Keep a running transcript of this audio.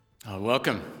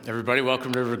Welcome, everybody.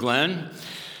 Welcome to River Glen.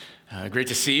 Great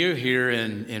to see you here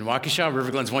in Waukesha.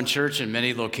 River Glen's one church in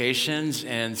many locations.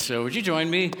 And so would you join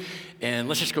me? And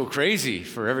let's just go crazy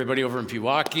for everybody over in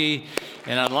Pewaukee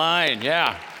and online.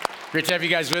 Yeah, great to have you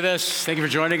guys with us. Thank you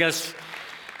for joining us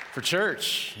for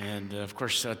church. And of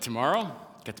course, tomorrow,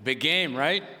 got the big game,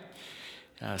 right?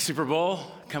 Super Bowl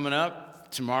coming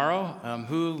up tomorrow.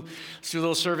 Let's do a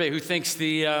little survey. Who thinks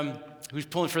who's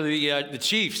pulling for the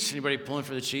Chiefs? Anybody pulling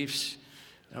for the Chiefs?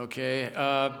 Okay.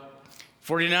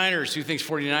 49ers. Who thinks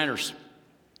 49ers?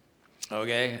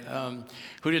 Okay.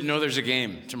 Who didn't know there's a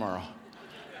game tomorrow?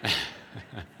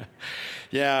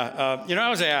 Yeah. I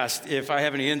was asked if I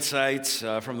have any insights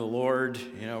from the Lord,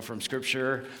 from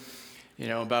Scripture,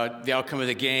 about the outcome of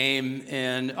the game,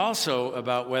 and also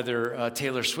about whether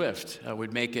Taylor Swift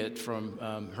would make it from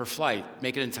her flight,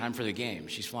 make it in time for the game.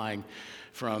 She's flying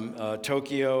from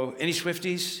Tokyo. Any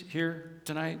Swifties here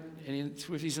tonight? Any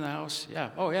Swifties in the house?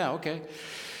 Yeah. Oh, yeah, okay.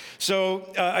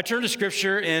 So I turned to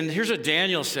Scripture, and here's what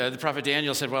Daniel said. The prophet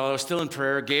Daniel said, while I was still in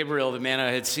prayer, Gabriel, the man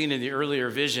I had seen in the earlier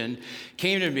vision,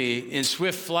 came to me in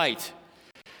swift flight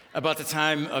about the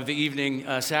time of the evening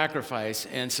sacrifice.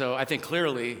 And so I think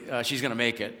clearly she's going to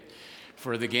make it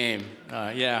for the game.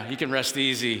 Yeah, you can rest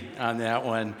easy on that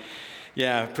one.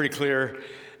 Yeah, pretty clear.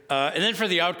 And then for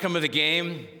the outcome of the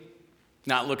game,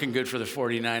 not looking good for the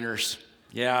 49ers.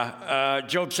 Yeah,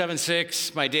 Job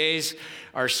 7:6, my days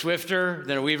are swifter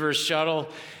than a weaver's shuttle,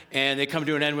 and they come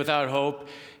to an end without hope.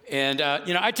 And,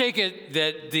 I take it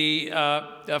that the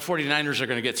 49ers are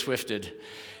going to get swifted,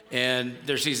 and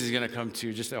their season is going to come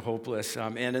to just a hopeless.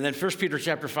 And then 1 Peter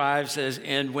chapter 5 says,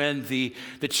 and when the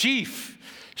chief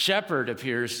shepherd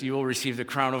appears, you will receive the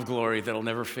crown of glory that'll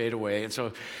never fade away. And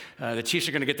so the Chiefs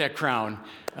are going to get that crown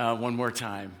one more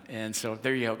time. And so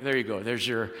there you go. There's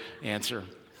your answer.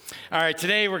 All right,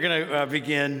 today we're going to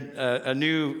begin a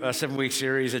new 7-week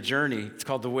series, a journey. It's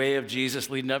called The Way of Jesus,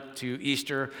 leading up to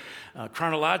Easter,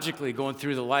 chronologically going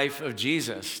through the life of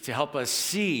Jesus to help us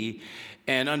see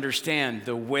and understand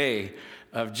the way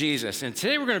of Jesus. And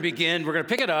today we're going to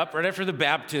pick it up right after the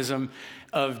baptism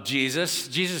of Jesus.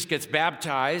 Jesus gets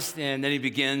baptized, and then he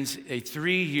begins a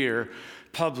 3-year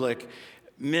public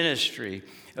ministry.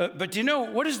 But do you know,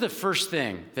 what is the first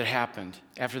thing that happened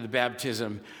after the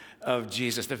baptism of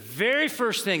Jesus? The very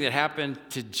first thing that happened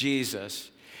to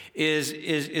Jesus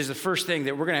is the first thing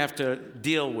that we're going to have to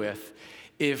deal with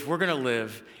if we're going to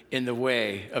live in the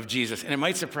way of Jesus. And it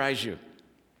might surprise you.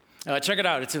 Check it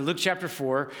out. It's in Luke chapter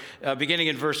 4, beginning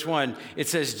in verse 1. It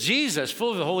says, Jesus, full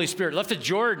of the Holy Spirit, left the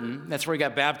Jordan. That's where he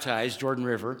got baptized, Jordan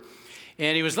River.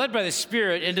 And he was led by the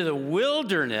Spirit into the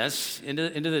wilderness,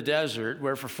 into the desert,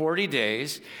 where for 40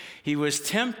 days he was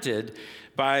tempted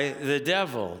by the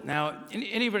devil. Now,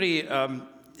 anybody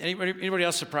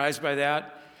else surprised by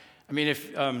that? I mean,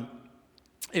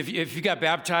 if you got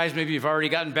baptized, maybe you've already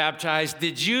gotten baptized,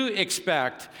 did you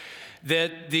expect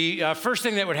that the first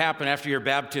thing that would happen after your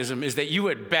baptism is that you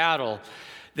would battle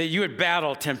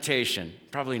temptation?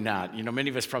 Probably not. Many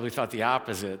of us probably thought the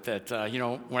opposite, that,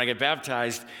 when I get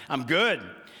baptized, I'm good.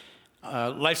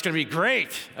 Life's going to be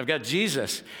great. I've got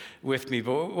Jesus with me.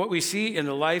 But what we see in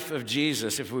the life of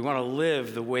Jesus, if we want to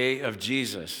live the way of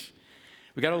Jesus,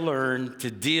 we got to learn to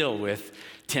deal with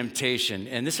temptation.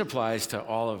 And this applies to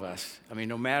all of us. I mean,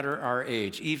 no matter our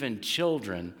age, even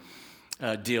children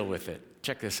deal with it.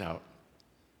 Check this out.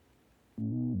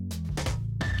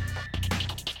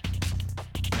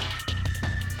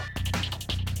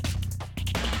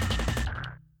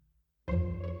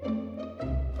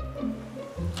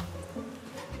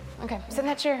 Okay, sit in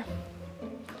that chair.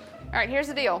 All right, here's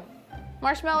the deal.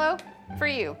 Marshmallow for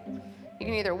you. You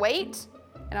can either wait,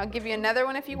 and I'll give you another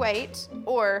one if you wait,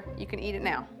 or you can eat it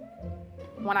now.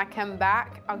 When I come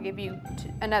back, I'll give you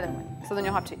another one, so then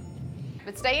you'll have two.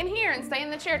 But stay in here and stay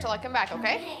in the chair till I come back,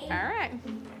 okay? All right.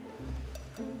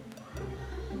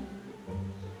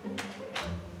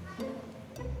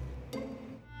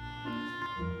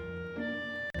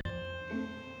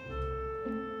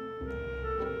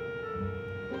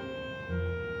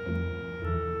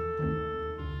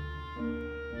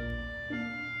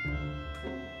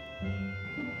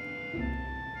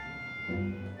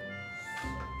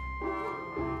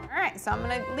 So I'm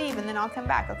gonna leave and then I'll come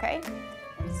back, okay?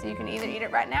 So you can either eat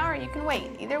it right now or you can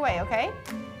wait. Either way, okay?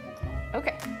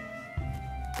 Okay.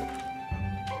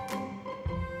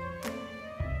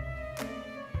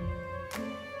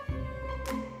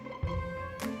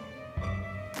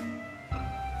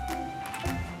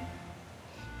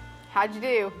 How'd you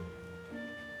do?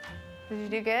 Did you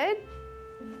do good?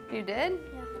 You did?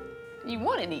 Yeah. You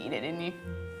wanted to eat it, didn't you?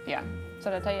 Yeah.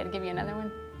 So did I tell you to give you another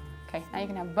one? Okay, now you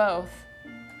can have both.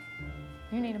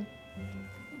 You need them.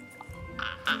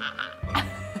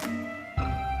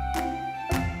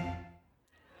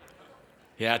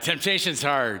 Yeah, temptation's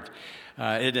hard.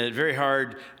 It's very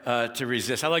hard to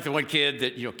resist. I like the one kid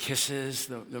that kisses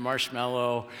the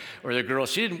marshmallow, or the girl.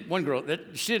 She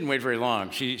didn't wait very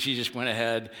long. She just went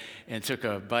ahead and took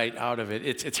a bite out of it.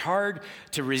 It's hard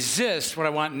to resist what I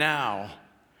want now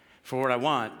for what I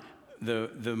want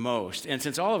the most. And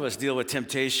since all of us deal with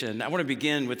temptation, I want to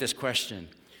begin with this question: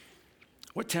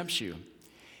 what tempts you?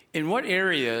 In what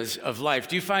areas of life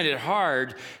do you find it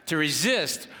hard to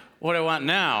resist what I want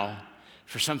now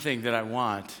for something that I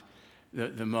want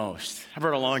the most? I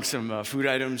brought along some food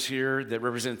items here that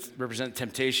represent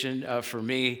temptation for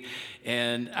me,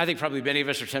 and I think probably many of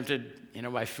us are tempted,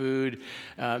 by food.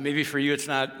 Maybe for you it's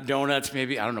not donuts.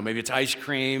 Maybe it's ice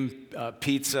cream,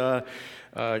 pizza,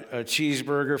 a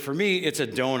cheeseburger. For me, it's a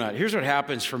donut. Here's what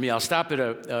happens for me. I'll stop at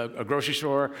a grocery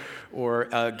store or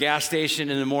a gas station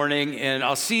in the morning, and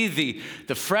I'll see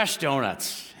the fresh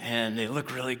donuts, and they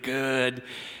look really good.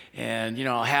 And,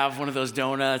 I'll have one of those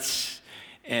donuts,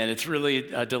 and it's really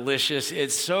delicious.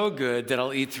 It's so good that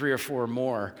I'll eat 3 or 4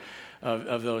 more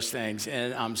of those things.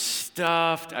 And I'm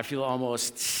stuffed. I feel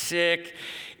almost sick,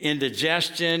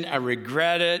 indigestion. I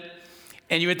regret it.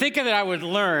 And you would think that I would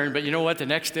learn, but you know what? The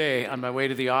next day on my way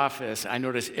to the office, I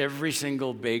notice every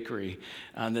single bakery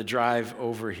on the drive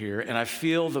over here, and I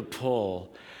feel the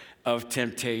pull of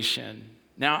temptation.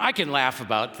 Now, I can laugh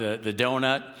about the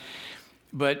donut,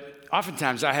 but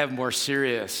oftentimes I have more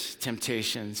serious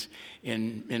temptations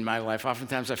in my life.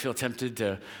 Oftentimes I feel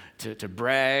tempted to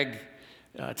brag,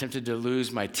 tempted to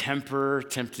lose my temper,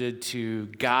 tempted to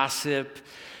gossip,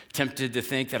 tempted to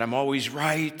think that I'm always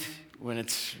right, when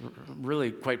it's really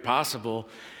quite possible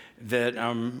that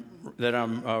I'm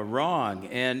wrong.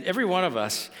 And every one of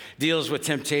us deals with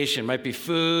temptation. It might be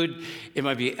food, it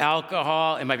might be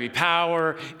alcohol, it might be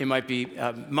power, it might be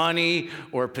money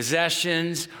or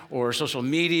possessions or social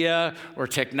media or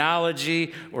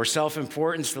technology or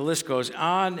self-importance. The list goes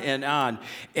on.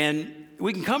 And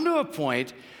we can come to a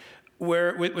point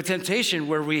where with temptation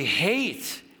where we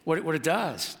hate what it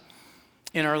does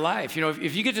in our life.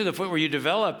 If you get to the point where you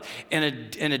develop an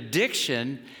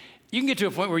addiction, you can get to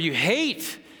a point where you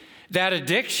hate that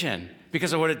addiction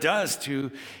because of what it does to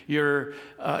your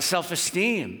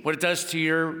self-esteem, what it does to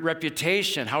your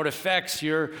reputation, how it affects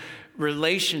your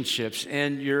relationships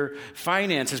and your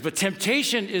finances. But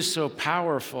temptation is so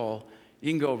powerful,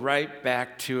 you can go right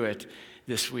back to it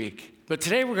this week. But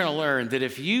today we're going to learn that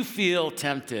if you feel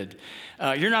tempted,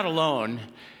 you're not alone.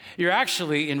 You're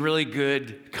actually in really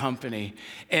good company,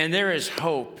 and there is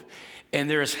hope, and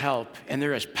there is help, and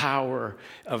there is power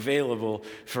available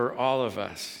for all of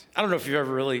us. I don't know if you've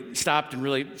ever really stopped and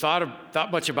really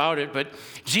thought much about it, but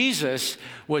Jesus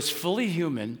was fully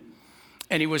human,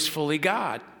 and he was fully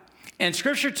God. And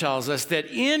Scripture tells us that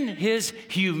in his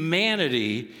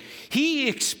humanity, he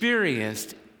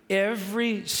experienced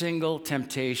every single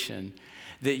temptation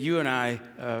that you and I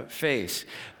face.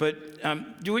 But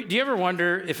do you ever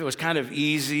wonder if it was kind of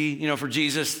easy, for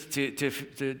Jesus to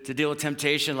deal with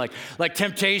temptation? Like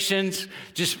temptations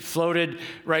just floated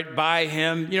right by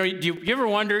him. Do you ever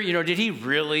wonder, did he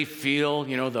really feel,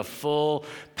 the full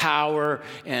power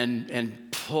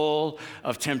and pull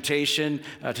of temptation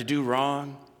to do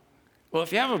wrong? Well,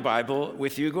 if you have a Bible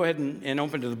with you, go ahead and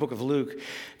open to the book of Luke,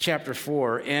 chapter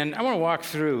 4. And I want to walk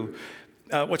through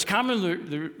what's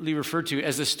commonly referred to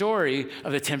as the story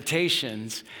of the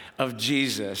temptations of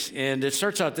Jesus. And it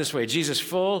starts out this way. Jesus,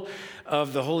 full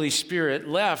of the Holy Spirit,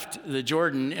 left the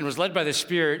Jordan and was led by the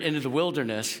Spirit into the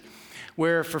wilderness,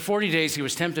 where for 40 days he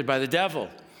was tempted by the devil.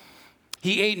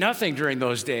 He ate nothing during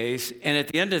those days, and at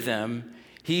the end of them,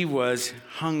 he was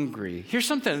hungry. Here's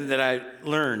something that I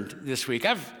learned this week.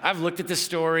 I've looked at this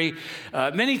story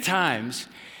many times,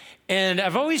 and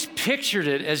I've always pictured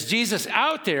it as Jesus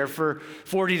out there for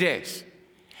 40 days.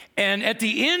 And at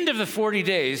the end of the 40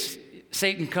 days,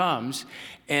 Satan comes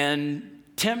and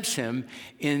tempts him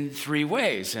in 3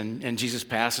 ways. And Jesus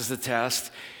passes the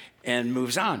test and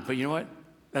moves on. But you know what?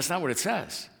 That's not what it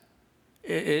says.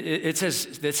 It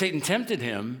says that Satan tempted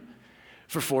him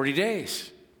for 40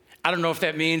 days. I don't know if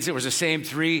that means it was the same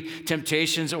 3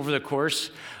 temptations over the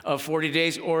course of 40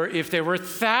 days, or if there were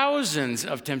thousands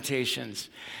of temptations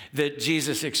that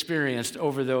Jesus experienced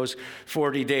over those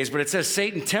 40 days. But it says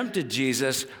Satan tempted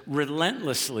Jesus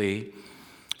relentlessly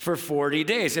for 40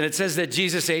 days. And it says that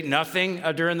Jesus ate nothing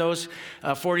during those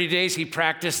 40 days. He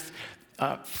practiced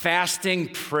fasting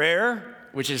prayer,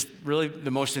 which is really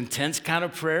the most intense kind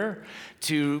of prayer,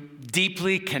 to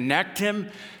deeply connect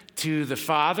him to the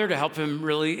Father, to help him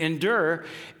really endure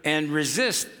and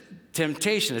resist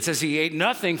temptation. It says he ate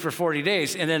nothing for 40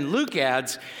 days. And then Luke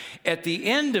adds, at the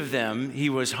end of them, he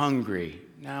was hungry.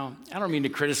 Now, I don't mean to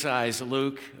criticize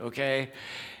Luke, okay?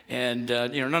 And,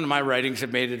 none of my writings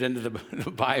have made it into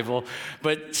the Bible.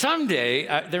 But someday,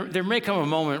 there may come a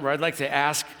moment where I'd like to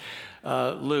ask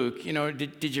Luke,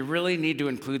 did you really need to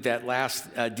include that last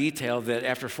detail that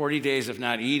after 40 days of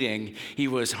not eating, he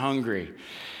was hungry?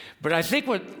 But I think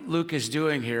what Luke is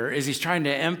doing here is he's trying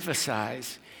to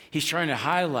emphasize, he's trying to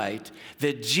highlight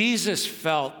that Jesus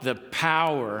felt the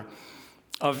power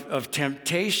of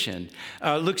temptation.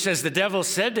 Luke says, the devil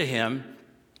said to him,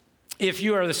 if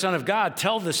you are the Son of God,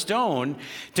 tell the stone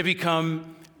to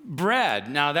become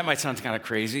bread. Now, that might sound kind of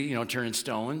crazy, turning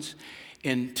stones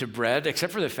into bread,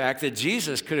 except for the fact that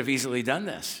Jesus could have easily done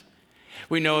this.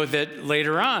 We know that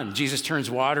later on, Jesus turns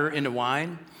water into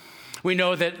wine. We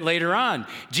know that later on,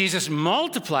 Jesus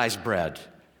multiplies bread,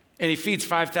 and he feeds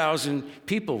 5,000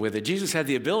 people with it. Jesus had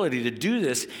the ability to do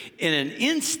this in an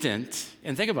instant.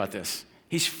 And think about this.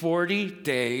 He's 40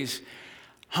 days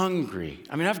hungry.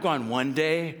 I mean, I've gone one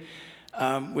day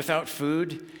without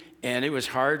food, and it was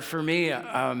hard for me.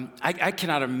 I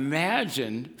cannot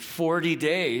imagine 40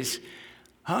 days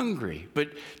hungry.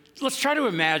 But let's try to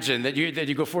imagine that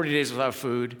you go 40 days without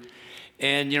food,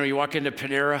 and you walk into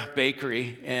Panera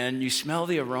Bakery, and you smell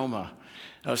the aroma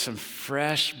of some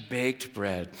fresh baked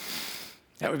bread.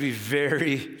 That would be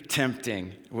very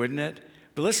tempting, wouldn't it?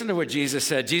 But listen to what Jesus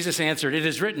said. Jesus answered, it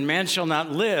is written, man shall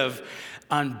not live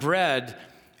on bread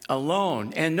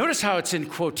alone. And notice how it's in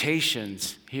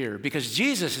quotations here, because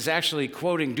Jesus is actually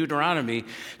quoting Deuteronomy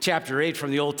chapter 8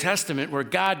 from the Old Testament, where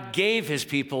God gave his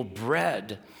people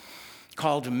bread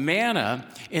called manna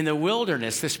in the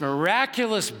wilderness, this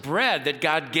miraculous bread that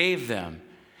God gave them.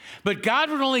 But God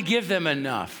would only give them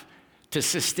enough to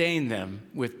sustain them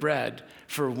with bread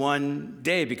for one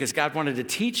day, because God wanted to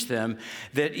teach them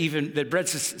that bread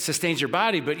sustains your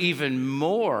body, but even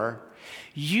more,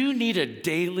 you need a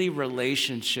daily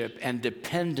relationship and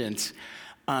dependence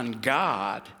on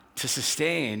God to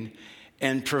sustain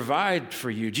and provide for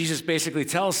you. Jesus basically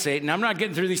tells Satan, I'm not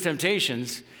getting through these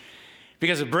temptations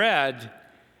because of bread.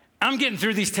 I'm getting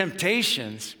through these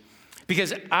temptations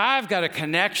because I've got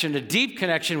a deep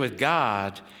connection with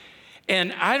God,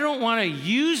 and I don't want to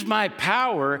use my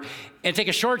power and take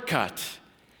a shortcut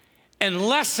and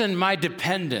lessen my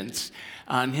dependence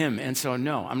on him. And so,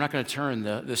 no, I'm not going to turn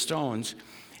the stones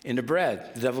into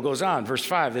bread. The devil goes on. Verse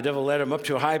 5, the devil led him up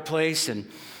to a high place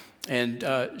and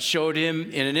showed him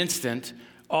in an instant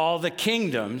all the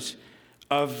kingdoms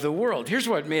of the world. Here's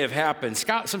what may have happened.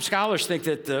 Some scholars think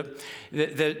that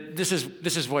this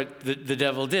is what the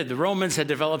devil did. The Romans had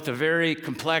developed a very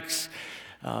complex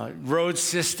road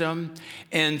system.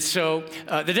 And so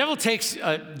the devil takes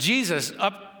Jesus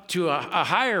up to a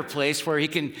higher place where he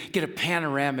can get a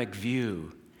panoramic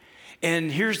view.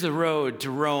 And here's the road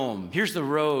to Rome. Here's the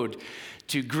road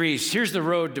to Greece. Here's the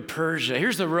road to Persia.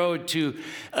 Here's the road to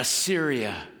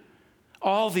Assyria.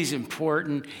 All these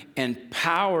important and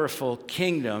powerful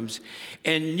kingdoms.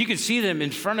 And you can see them in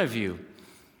front of you.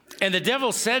 And the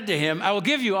devil said to him, I will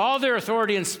give you all their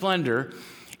authority and splendor.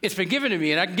 It's been given to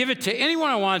me, and I can give it to anyone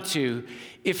I want to.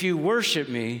 If you worship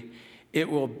me, it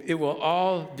will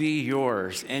all be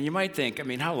yours. And you might think,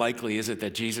 how likely is it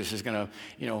that Jesus is going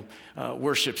to,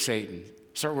 worship Satan,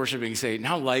 start worshiping Satan?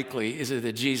 How likely is it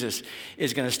that Jesus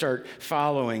is going to start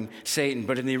following Satan?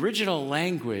 But in the original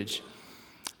language,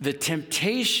 the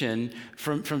temptation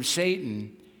from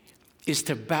Satan is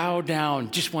to bow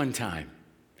down just one time,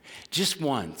 just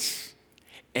once,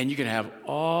 and you can have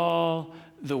all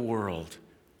the world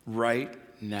right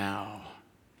now.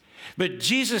 But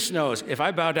Jesus knows if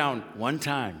I bow down one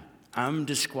time, I'm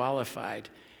disqualified.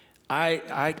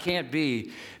 I can't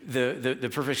be the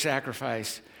perfect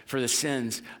sacrifice for the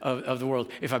sins of the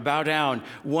world. If I bow down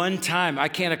one time, I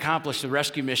can't accomplish the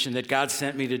rescue mission that God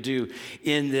sent me to do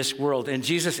in this world. And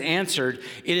Jesus answered,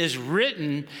 it is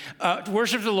written,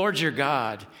 worship the Lord your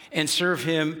God and serve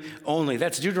him only.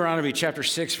 That's Deuteronomy chapter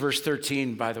 6, verse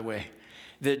 13, by the way,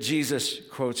 that Jesus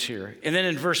quotes here. And then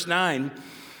in verse 9,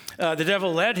 the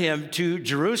devil led him to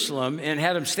Jerusalem and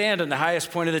had him stand on the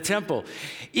highest point of the temple.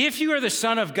 If you are the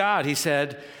Son of God, he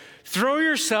said, throw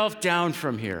yourself down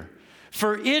from here.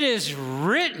 For it is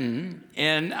written,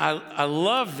 and I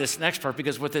love this next part,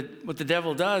 because what the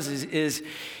devil does is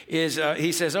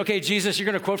he says, okay, Jesus, you're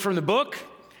going to quote from the book.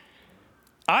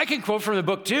 I can quote from the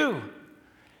book too.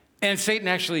 And Satan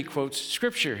actually quotes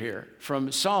scripture here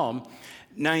from Psalm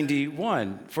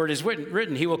 91. For it is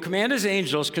written, he will command his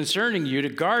angels concerning you to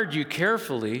guard you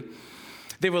carefully.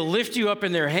 They will lift you up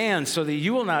in their hands so that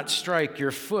you will not strike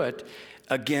your foot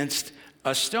against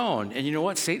a stone. And you know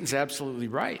what? Satan's absolutely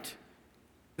right.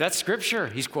 That's scripture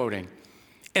he's quoting.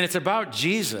 And it's about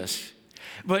Jesus.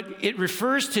 But it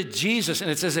refers to Jesus, and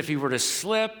it says if he were to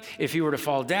slip, if he were to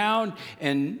fall down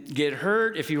and get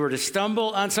hurt, if he were to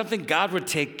stumble on something, God would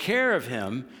take care of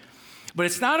him. But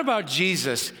it's not about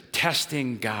Jesus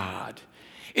testing God.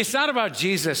 It's not about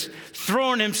Jesus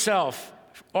throwing himself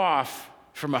off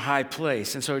from a high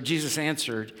place. And so Jesus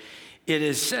answered, it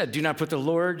is said, do not put the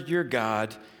Lord your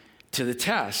God to the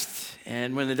test.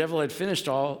 And when the devil had finished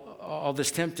all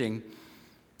this tempting,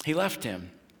 he left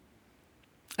him.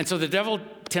 And so the devil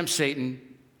tempts Satan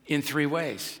in 3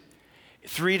 ways,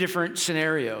 3 different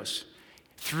scenarios,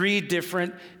 3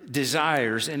 different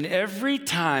desires. And every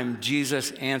time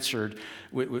Jesus answered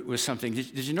with something,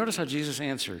 did you notice how Jesus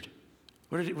answered?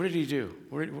 What did he do?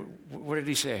 What did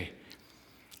he say?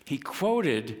 He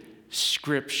quoted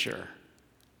Scripture.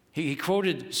 He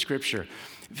quoted Scripture.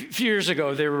 A few years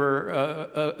ago, there were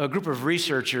a group of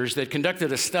researchers that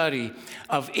conducted a study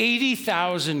of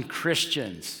 80,000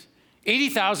 Christians,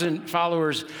 80,000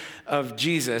 followers of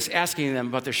Jesus, asking them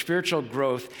about their spiritual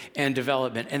growth and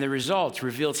development. And the results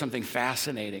revealed something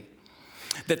fascinating,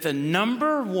 that the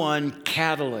number one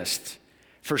catalyst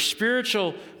for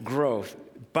spiritual growth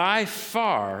by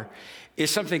far is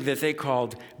something that they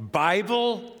called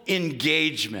Bible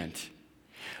engagement,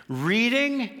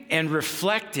 reading and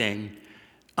reflecting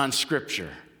on Scripture.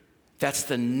 That's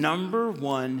the number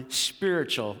one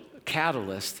spiritual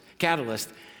catalyst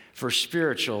for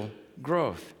spiritual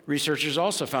growth. Researchers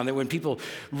also found that when people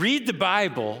read the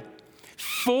Bible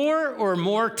 4 or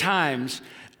more times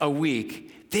a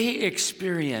week, they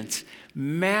experience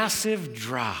massive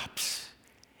drops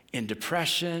in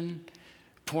depression,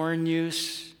 porn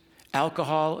use,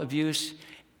 alcohol abuse,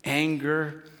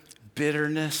 anger,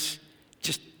 bitterness,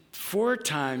 just 4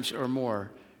 times or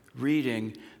more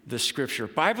reading the Scripture.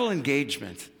 Bible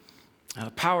engagement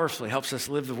powerfully helps us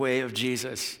live the way of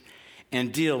Jesus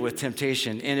and deal with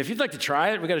temptation. And if you'd like to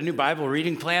try it, we've got a new Bible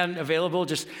reading plan available.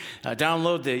 Just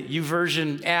download the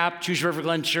YouVersion app, choose River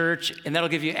Glen Church, and that'll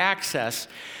give you access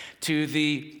to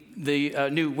the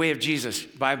new Way of Jesus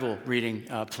Bible reading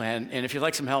plan. And if you'd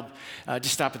like some help,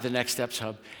 just stop at the Next Steps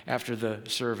Hub after the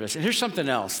service. And here's something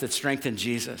else that strengthened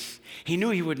Jesus. He knew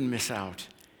he wouldn't miss out.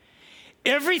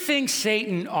 Everything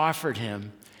Satan offered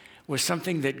him was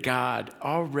something that God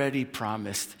already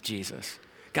promised Jesus.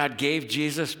 God gave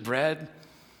Jesus bread.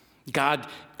 God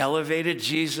elevated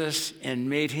Jesus and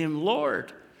made him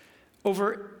Lord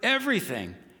over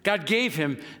everything. God gave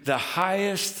him the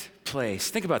highest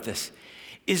place. Think about this.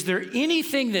 Is there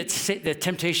anything that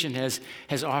temptation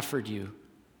has offered you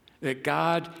that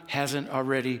God hasn't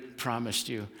already promised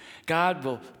you? God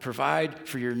will provide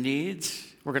for your needs.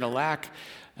 We're going to lack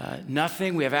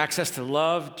nothing. We have access to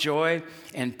love, joy,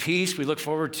 and peace. We look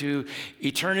forward to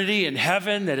eternity in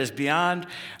heaven that is beyond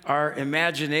our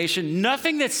imagination.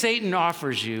 Nothing that Satan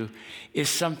offers you is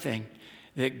something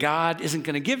that God isn't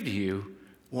going to give to you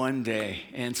one day.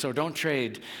 And so don't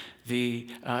trade the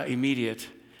immediate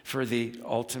for the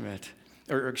ultimate.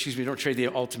 Don't trade the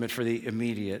ultimate for the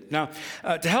immediate. Now,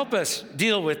 to help us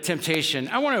deal with temptation,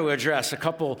 I want to address a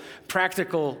couple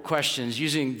practical questions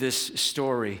using this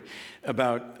story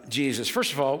about Jesus.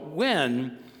 First of all,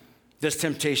 when does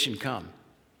temptation come?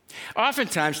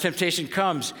 Oftentimes, temptation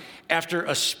comes after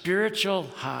a spiritual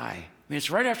high. I mean, it's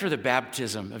right after the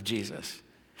baptism of Jesus.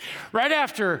 Right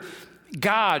after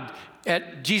God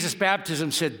at Jesus' baptism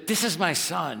said, "This is my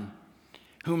son,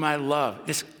 whom I love."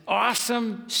 This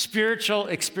awesome spiritual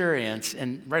experience.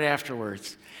 And right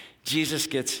afterwards, Jesus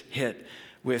gets hit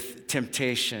with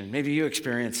temptation. Maybe you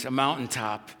experience a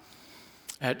mountaintop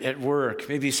at work,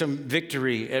 maybe some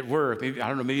victory at work.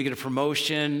 Maybe you get a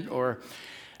promotion or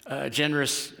a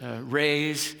generous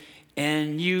raise,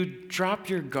 and you drop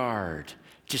your guard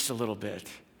just a little bit.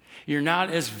 You're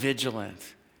not as vigilant.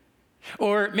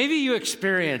 Or maybe you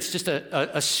experience just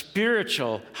a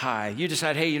spiritual high. You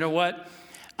decide, hey, you know what?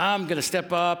 I'm going to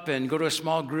step up and go to a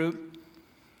small group.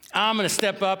 I'm going to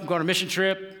step up and go on a mission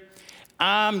trip.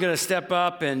 I'm going to step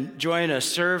up and join a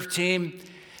serve team.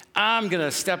 I'm going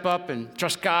to step up and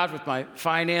trust God with my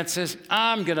finances.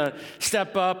 I'm going to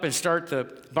step up and start the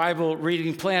Bible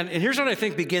reading plan. And here's what I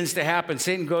think begins to happen.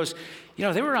 Satan goes,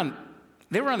 they were on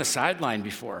the sideline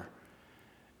before.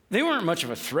 They weren't much of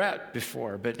a threat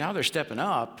before, but now they're stepping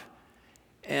up,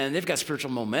 and they've got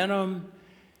spiritual momentum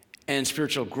and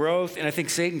spiritual growth. And I think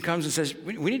Satan comes and says,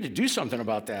 we need to do something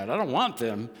about that. I don't want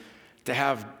them to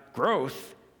have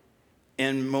growth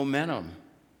and momentum.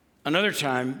 Another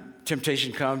time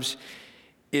temptation comes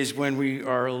is when we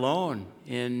are alone.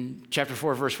 In chapter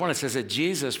 4, verse 1, it says that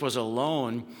Jesus was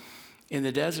alone in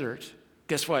the desert.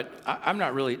 Guess what? I'm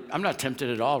not tempted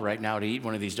at all right now to eat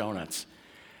one of these donuts.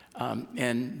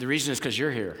 And the reason is because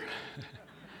you're here.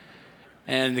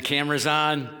 And the camera's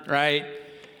on, right?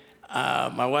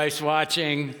 My wife's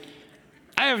watching.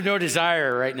 I have no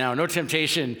desire right now, no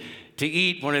temptation to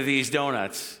eat one of these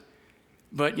donuts.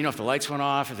 But, if the lights went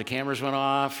off, if the cameras went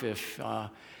off, if the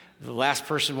last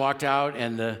person walked out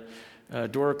and the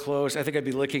door closed, I think I'd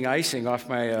be licking icing off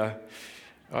my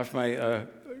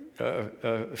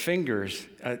fingers.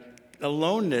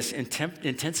 Aloneness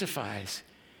intensifies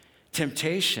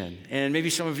temptation. And maybe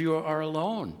some of you are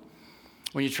alone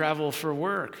when you travel for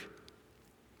work.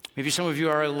 Maybe some of you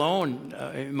are alone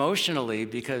emotionally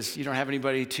because you don't have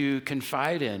anybody to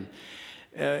confide in.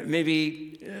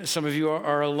 Maybe some of you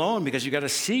are alone because you got a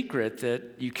secret that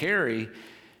you carry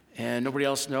and nobody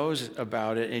else knows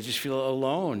about it, and you just feel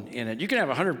alone in it. You can have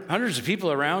hundreds of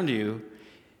people around you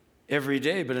every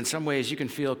day, but in some ways you can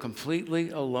feel completely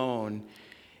alone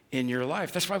in your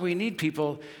life. That's why we need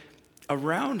people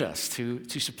around us to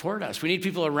support us. We need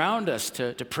people around us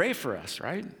to pray for us,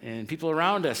 right? And people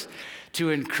around us to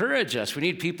encourage us. We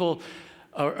need people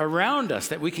around us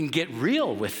that we can get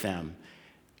real with them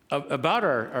about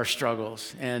our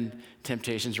struggles and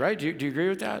temptations, right? Do you agree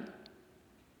with that?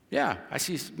 Yeah, I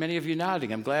see many of you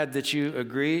nodding. I'm glad that you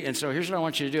agree. And so here's what I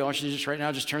want you to do. I want you to just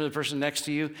turn to the person next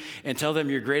to you and tell them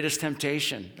your greatest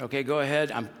temptation. Okay, go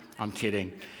ahead. I'm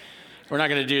kidding. We're not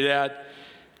going to do that.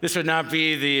 This would not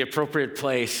be the appropriate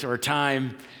place or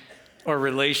time or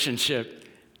relationship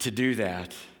to do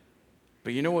that.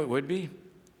 But you know what would be?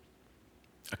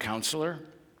 A counselor,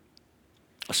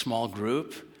 a small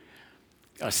group,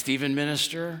 a Stephen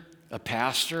minister, a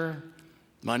pastor,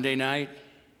 Monday night,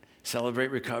 Celebrate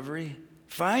Recovery.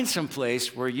 Find some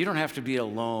place where you don't have to be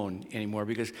alone anymore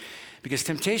because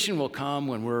temptation will come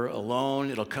when we're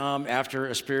alone. It'll come after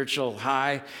a spiritual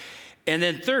high. And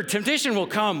then third, temptation will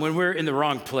come when we're in the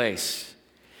wrong place.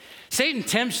 Satan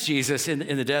tempts Jesus in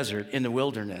the desert, in the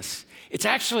wilderness. It's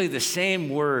actually the same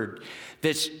word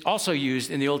that's also used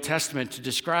in the Old Testament to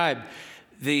describe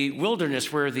the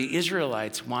wilderness where the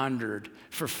Israelites wandered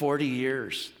for 40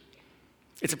 years.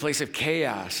 It's a place of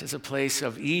chaos. It's a place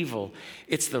of evil.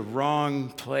 It's the wrong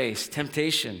place.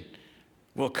 Temptation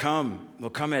will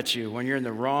come at you when you're in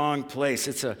the wrong place.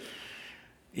 It's the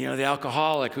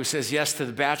alcoholic who says yes to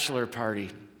the bachelor party.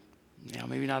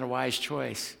 Maybe not a wise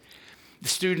choice. The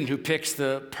student who picks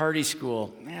the party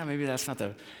school. Maybe that's not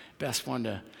the best one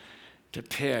to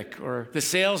pick. Or the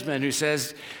salesman who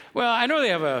says, well, I know they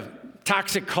have a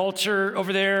toxic culture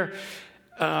over there,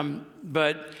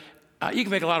 but you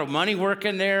can make a lot of money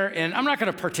working there, and I'm not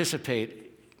going to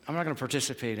participate. I'm not going to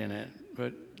participate in it.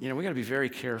 But, we got to be very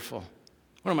careful.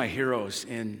 One of my heroes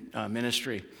in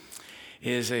ministry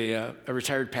is a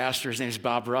retired pastor. His name is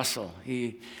Bob Russell.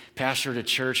 He pastored a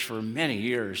church for many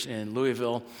years in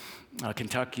Louisville,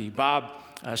 Kentucky. Bob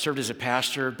served as a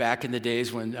pastor back in the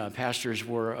days when pastors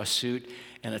wore a suit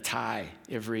and a tie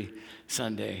every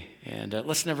Sunday. And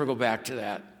let's never go back to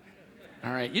that.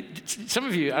 All right. Some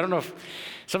of you, I don't know if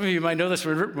some of you might know this,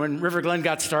 when River Glen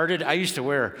got started, I used to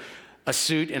wear a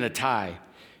suit and a tie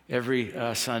every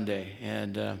Sunday.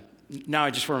 And now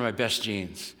I just wear my best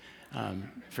jeans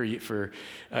for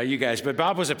you guys. But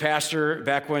Bob was a pastor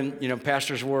back when,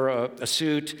 pastors wore a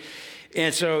suit.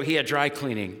 And so he had dry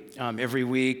cleaning every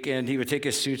week, and he would take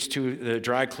his suits to the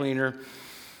dry cleaner.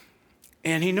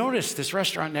 And he noticed this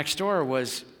restaurant next door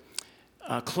was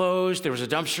closed. There was a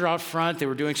dumpster out front. They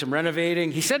were doing some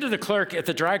renovating. He said to the clerk at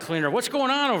the dry cleaner, "What's going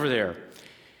on over there?"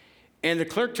 And the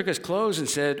clerk took his clothes and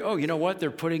said, "Oh, you know what? They're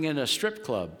putting in a strip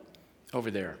club over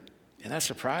there." And that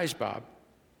surprised Bob.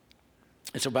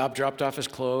 And so Bob dropped off his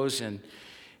clothes and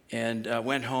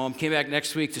went home, came back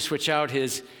next week to switch out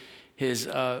his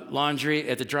laundry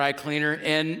at the dry cleaner.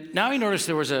 And now he noticed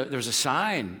there was a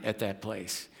sign at that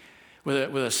place with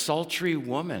a sultry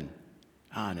woman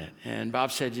on it. And Bob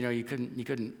said, you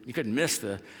couldn't miss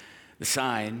the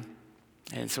sign.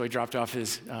 And so he dropped off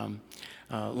his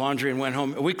laundry and went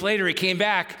home. A week later, he came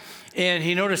back and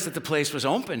he noticed that the place was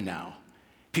open now.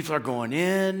 People are going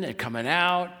in and coming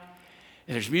out.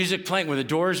 And there's music playing. When the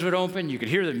doors would open, you could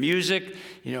hear the music,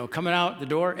 coming out the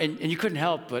door. And you couldn't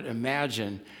help but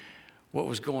imagine what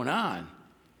was going on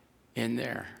in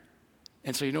there.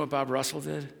 And so you know what Bob Russell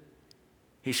did?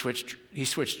 He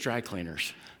switched dry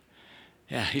cleaners.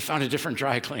 Yeah, he found a different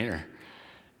dry cleaner.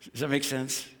 Does that make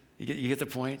sense? You get the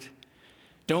point?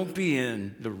 Don't be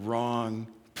in the wrong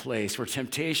place where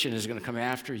temptation is going to come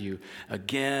after you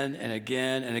again and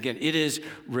again and again. It is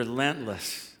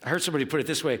relentless. I heard somebody put it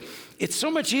this way: it's so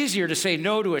much easier to say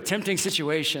no to a tempting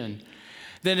situation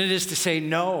than it is to say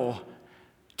no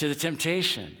to the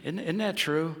temptation. Isn't that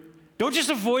true? Don't just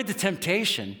avoid the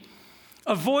temptation.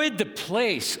 avoid the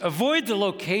place, avoid the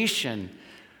location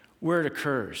where it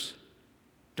occurs.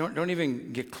 Don't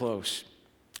even get close.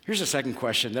 Here's a second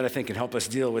question that I think can help us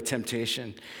deal with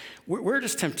temptation. Where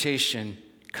does temptation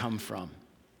come from?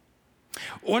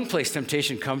 One place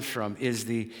temptation comes from is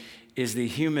the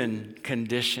human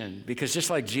condition. Because just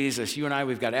like Jesus, you and I,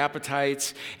 we've got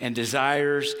appetites and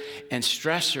desires and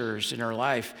stressors in our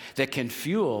life that can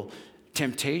fuel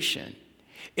temptation.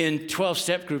 In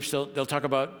 12-step groups, they'll talk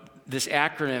about this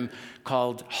acronym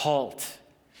called HALT.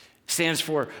 Stands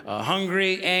for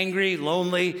hungry, angry,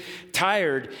 lonely,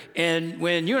 tired. And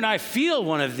when you and I feel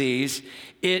one of these,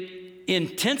 it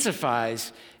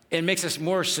intensifies and makes us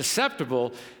more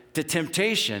susceptible to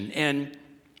temptation. And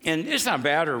it's not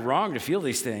bad or wrong to feel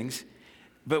these things,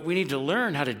 but we need to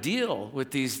learn how to deal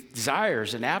with these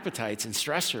desires and appetites and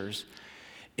stressors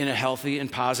in a healthy and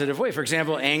positive way. For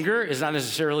example, anger is not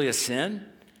necessarily a sin.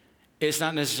 It's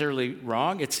not necessarily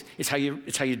wrong. It's how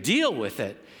you deal with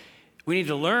it. We need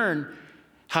to learn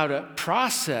how to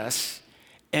process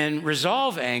and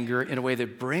resolve anger in a way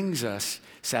that brings us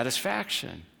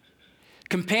satisfaction.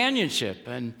 Companionship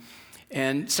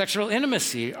and sexual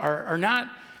intimacy are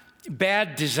not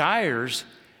bad desires.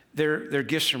 They're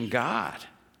gifts from God.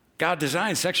 God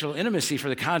designed sexual intimacy for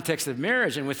the context of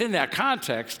marriage, and within that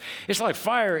context, it's like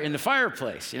fire in the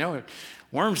fireplace. It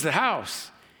warms the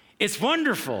house. It's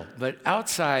wonderful, but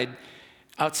outside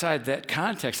that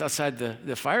context, outside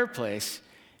the fireplace,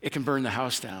 it can burn the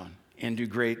house down and do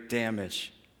great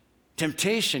damage.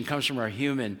 Temptation comes from our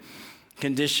human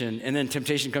condition, and then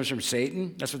temptation comes from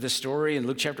Satan. That's what this story in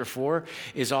Luke chapter 4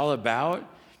 is all about.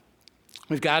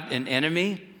 We've got an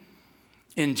enemy.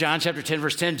 In John chapter 10,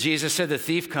 verse 10, Jesus said, the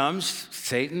thief comes,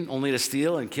 Satan, only to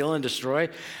steal and kill and destroy.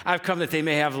 I've come that they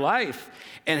may have life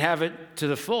and have it to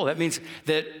the full. That means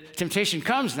that temptation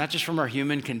comes not just from our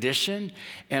human condition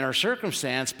and our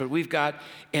circumstance, but we've got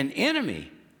an enemy,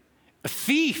 a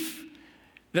thief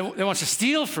that wants to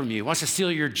steal from you, wants to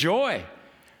steal your joy,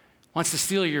 wants to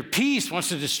steal your peace, wants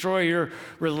to destroy your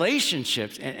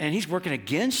relationships, and he's working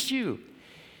against you.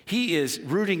 He is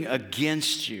rooting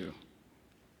against you.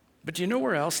 But do you know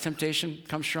where else temptation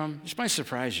comes from? This might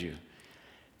surprise you.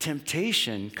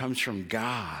 Temptation comes from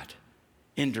God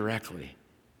indirectly.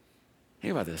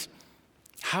 Think about this.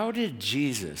 How did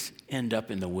Jesus end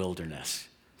up in the wilderness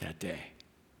that day?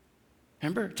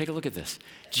 Remember? Take a look at this.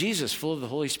 Jesus, full of the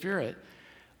Holy Spirit,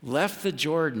 left the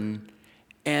Jordan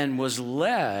and was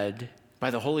led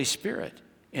by the Holy Spirit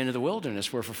into the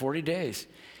wilderness where for 40 days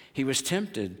he was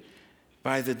tempted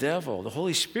by the devil. The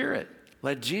Holy Spirit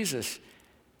led Jesus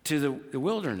to the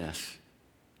wilderness.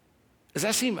 Does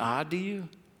that seem odd to you?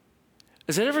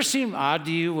 Does it ever seem odd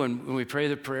to you when we pray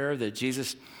the prayer that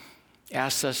Jesus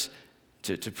asks us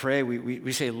to pray?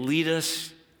 We say, lead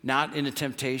us not into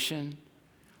temptation,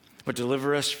 but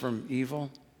deliver us from evil.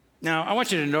 Now, I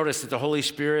want you to notice that the Holy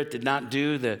Spirit did not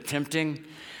do the tempting.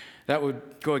 That would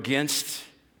go against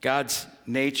God's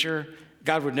nature.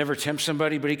 God would never tempt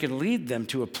somebody, but he can lead them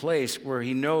to a place where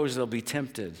he knows they'll be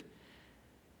tempted.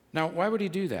 Now, why would he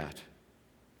do that?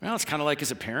 Well, it's kind of like as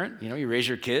a parent, you raise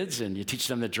your kids and you teach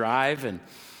them to drive and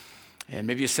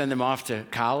maybe you send them off to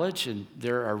college and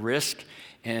there are risks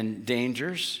and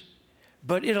dangers.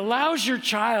 But it allows your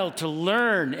child to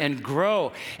learn and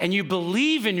grow, and you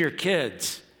believe in your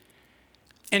kids.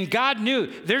 And God knew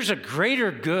there's a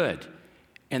greater good,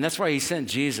 and that's why he sent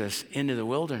Jesus into the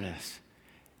wilderness.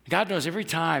 God knows every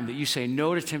time that you say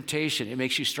no to temptation, it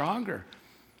makes you stronger.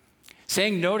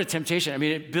 Saying no to temptation,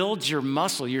 it builds your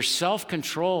muscle, your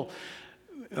self-control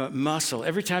muscle.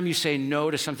 Every time you say no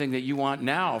to something that you want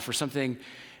now for something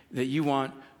that you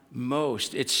want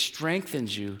most, it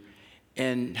strengthens you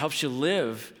and helps you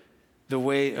live the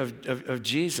way of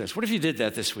Jesus. What if you did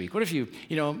that this week? What if you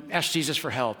asked Jesus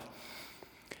for help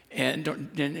and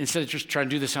instead of just trying to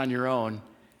do this on your own,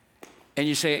 and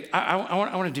you say, I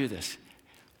want to do this.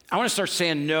 I want to start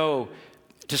saying no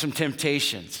to some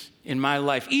temptations in my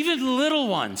life, even little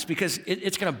ones, because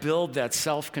it's going to build that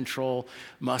self-control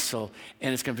muscle,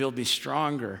 and it's going to build me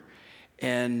stronger,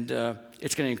 and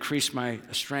it's going to increase my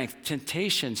strength.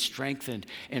 Temptation strengthened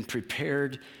and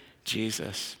prepared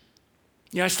Jesus.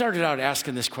 I started out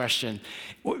asking this question.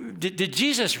 Did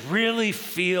Jesus really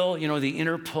feel, the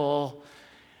inner pull,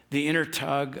 the inner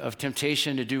tug of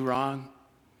temptation to do wrong?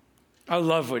 I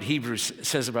love what Hebrews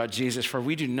says about Jesus, for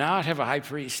we do not have a high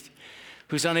priest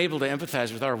who's unable to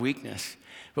empathize with our weakness,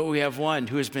 but we have one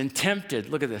who has been tempted,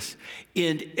 look at this,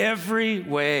 in every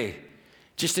way,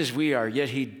 just as we are, yet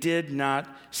he did not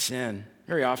sin.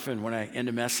 Very often when I end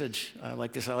a message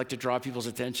like this, I like to draw people's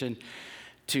attention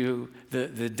to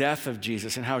the death of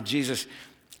Jesus and how Jesus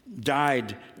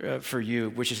died for you,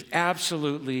 which is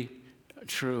absolutely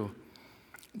true.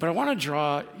 But I want to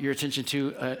draw your attention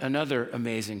to another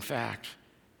amazing fact,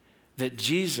 that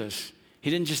Jesus, he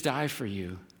didn't just die for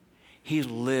you, he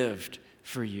lived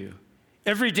for you.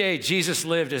 Every day, Jesus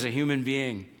lived as a human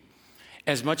being,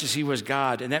 as much as he was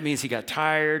God. And that means he got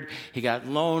tired, he got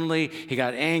lonely, he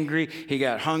got angry, he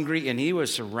got hungry, and he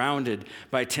was surrounded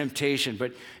by temptation.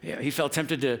 But he felt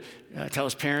tempted to tell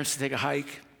his parents to take a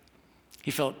hike.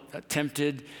 He felt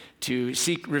tempted to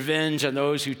seek revenge on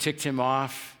those who ticked him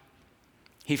off.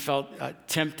 He felt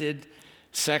tempted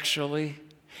sexually.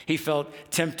 He felt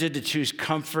tempted to choose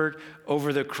comfort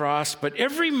over the cross. But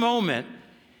every moment,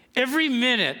 every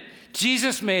minute,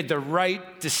 Jesus made the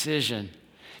right decision.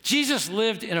 Jesus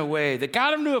lived in a way that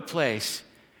got him to a place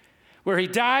where he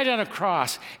died on a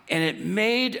cross, and it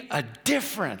made a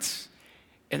difference.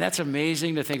 And that's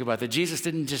amazing to think about, that Jesus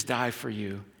didn't just die for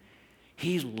you.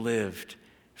 He lived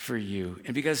for you.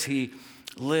 And because he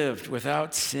lived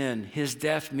without sin, his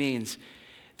death means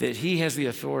that he has the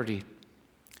authority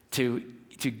to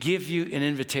give you an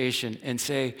invitation and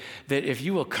say that if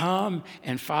you will come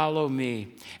and follow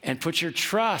me and put your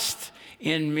trust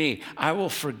in me, I will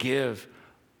forgive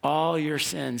all your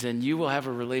sins, and you will have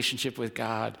a relationship with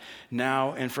God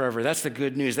now and forever. That's the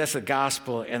good news. That's the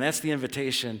gospel, and that's the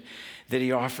invitation that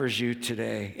he offers you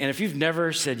today. And if you've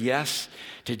never said yes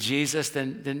to Jesus,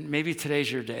 then maybe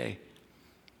today's your day.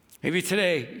 Maybe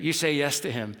today you say yes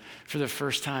to him for the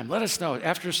first time. Let us know.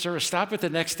 After service, stop at the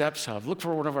Next Steps Hub. Look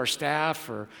for one of our staff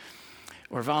or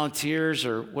volunteers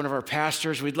or one of our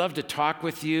pastors. We'd love to talk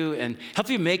with you and help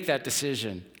you make that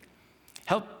decision.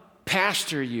 Help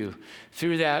pastor you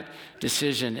through that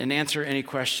decision and answer any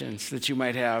questions that you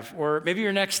might have. Or maybe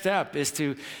your next step is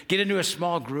to get into a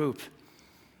small group,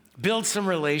 build some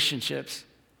relationships.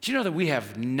 Do you know that we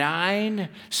have 9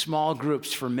 small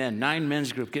groups for men, 9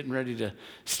 men's group getting ready to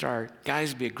start? Guys,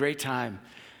 it'd be a great time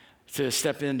to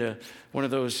step into one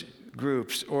of those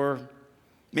groups. Or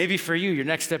maybe for you, your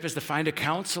next step is to find a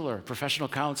counselor, professional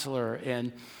counselor,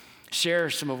 and share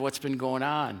some of what's been going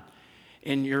on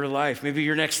in your life. Maybe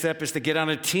your next step is to get on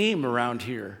a team around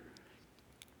here,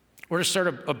 or to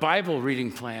start a Bible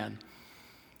reading plan,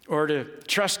 or to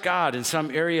trust God in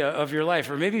some area of your life.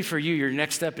 Or maybe for you, your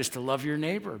next step is to love your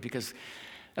neighbor, because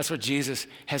that's what Jesus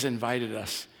has invited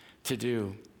us to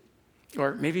do.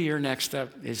 Or maybe your next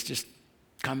step is just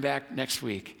come back next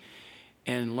week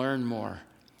and learn more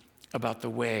about the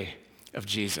way of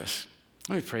Jesus.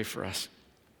 Let me pray for us.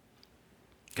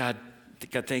 God,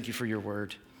 thank you for your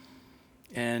word.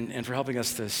 And for helping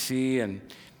us to see and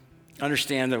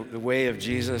understand the way of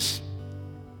Jesus,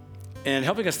 and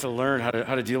helping us to learn how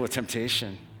to deal with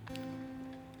temptation.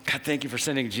 God, thank you for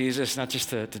sending Jesus not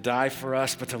just to die for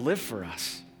us, but to live for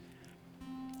us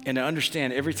and to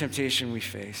understand every temptation we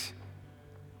face.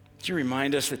 Would you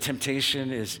remind us that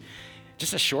temptation is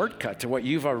just a shortcut to what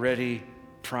you've already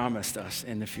promised us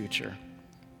in the future.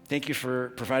 Thank you for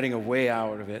providing a way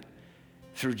out of it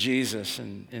through Jesus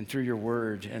and through your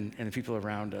word and the people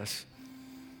around us.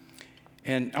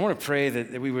 And I want to pray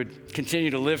that we would continue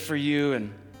to live for you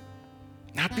and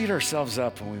not beat ourselves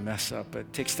up when we mess up,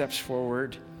 but take steps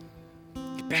forward,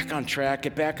 get back on track,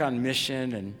 get back on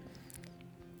mission,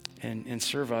 and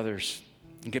serve others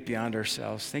and get beyond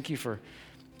ourselves. Thank you for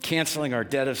canceling our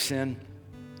debt of sin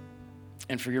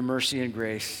and for your mercy and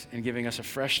grace and giving us a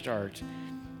fresh start.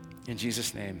 In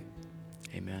Jesus' name,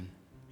 amen.